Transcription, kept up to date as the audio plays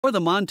For the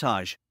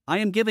montage, I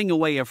am giving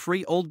away a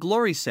free Old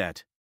Glory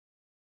set.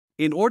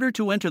 In order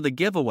to enter the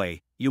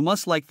giveaway, you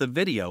must like the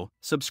video,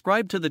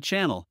 subscribe to the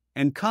channel,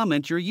 and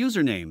comment your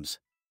usernames.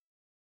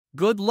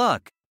 Good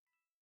luck!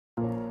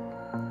 I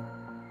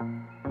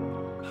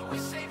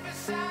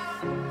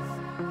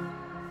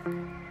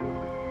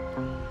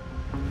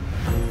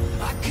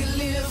can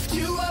lift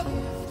you up,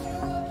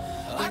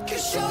 I can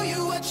show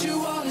you what you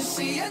want to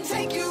see and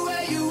take you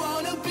where you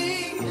want to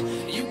be.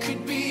 You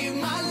could be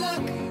my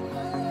luck,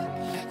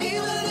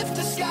 even if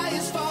the sky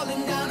is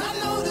falling down. I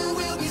know that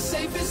we'll be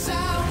safe and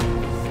sound.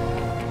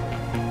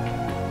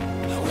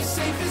 We're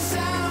safe and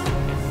sound.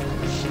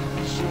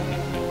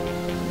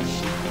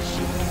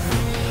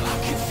 I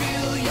can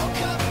fill your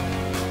cup,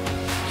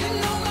 you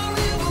know my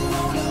river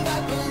won't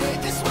evaporate.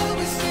 This world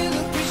we still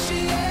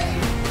appreciate.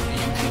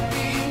 You could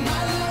be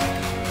my luck,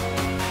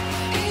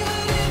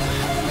 even in a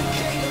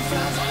hurricane of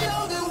clouds. I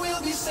know that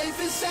we'll be safe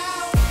and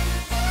sound.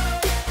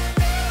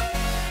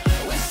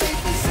 We're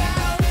safe and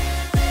sound.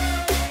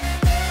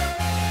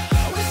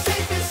 We're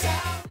safe and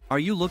sound. Are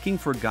you looking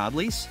for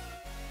Godlies?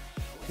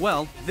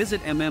 Well,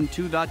 visit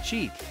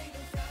MM2.cheek.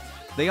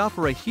 They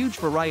offer a huge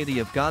variety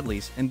of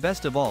Godlies, and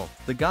best of all,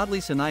 the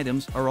Godlies and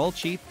items are all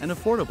cheap and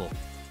affordable.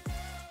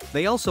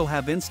 They also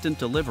have instant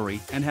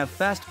delivery and have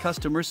fast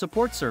customer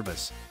support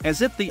service.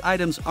 As if the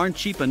items aren't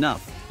cheap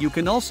enough, you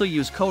can also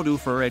use code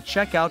UFER at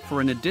checkout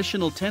for an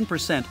additional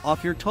 10%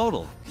 off your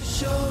total.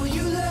 Show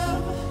you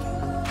love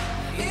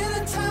in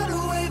a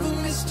tidal wave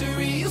of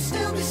mystery. You'll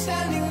still be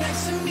standing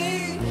next to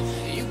me.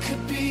 You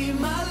could be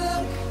my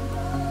luck,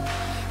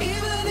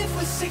 even if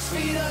we're 6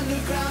 feet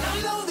underground.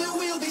 I know that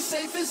we'll be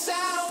safe and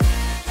sound.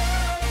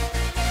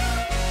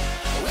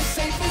 We're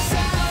safe and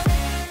sound.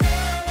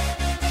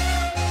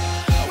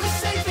 We're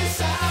safe and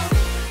sound.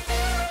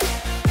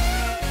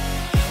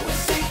 We're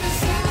safe and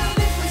sound.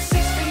 Even if we're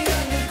 6 feet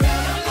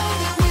underground, I know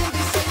that we'll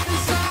be safe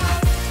and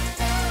sound.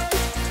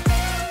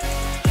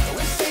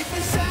 We're safe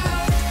and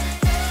sound.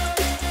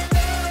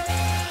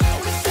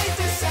 We're safe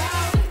and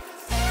sound.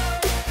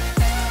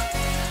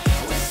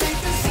 We're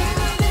safe and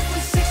sound. If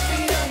we're 6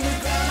 feet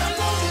underground, I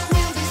know that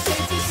we'll be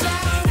safe and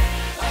sound.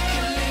 I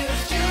can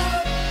lift you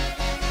up,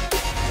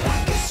 I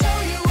can show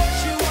you what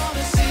you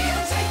wanna see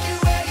and take you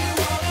where you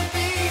wanna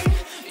be.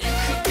 You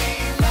could be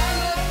my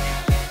luck,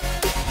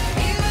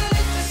 even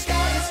if the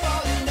sky is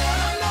falling down.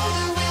 I know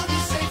that we'll be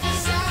safe and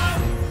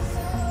sound.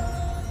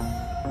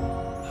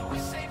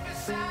 We're safe and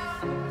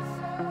sound.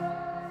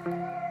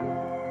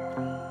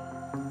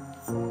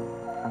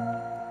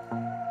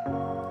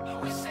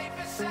 We're safe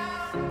and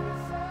sound.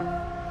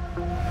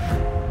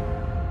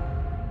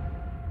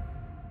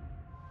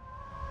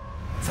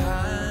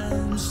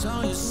 Time's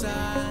on your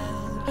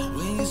side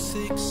when you're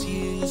 6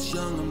 years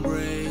young and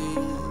brave.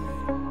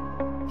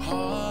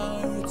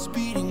 Hearts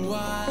beating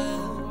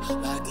wild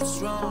like it's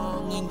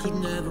wrong and could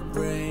never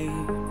break.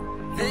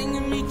 Then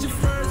you meet your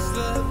first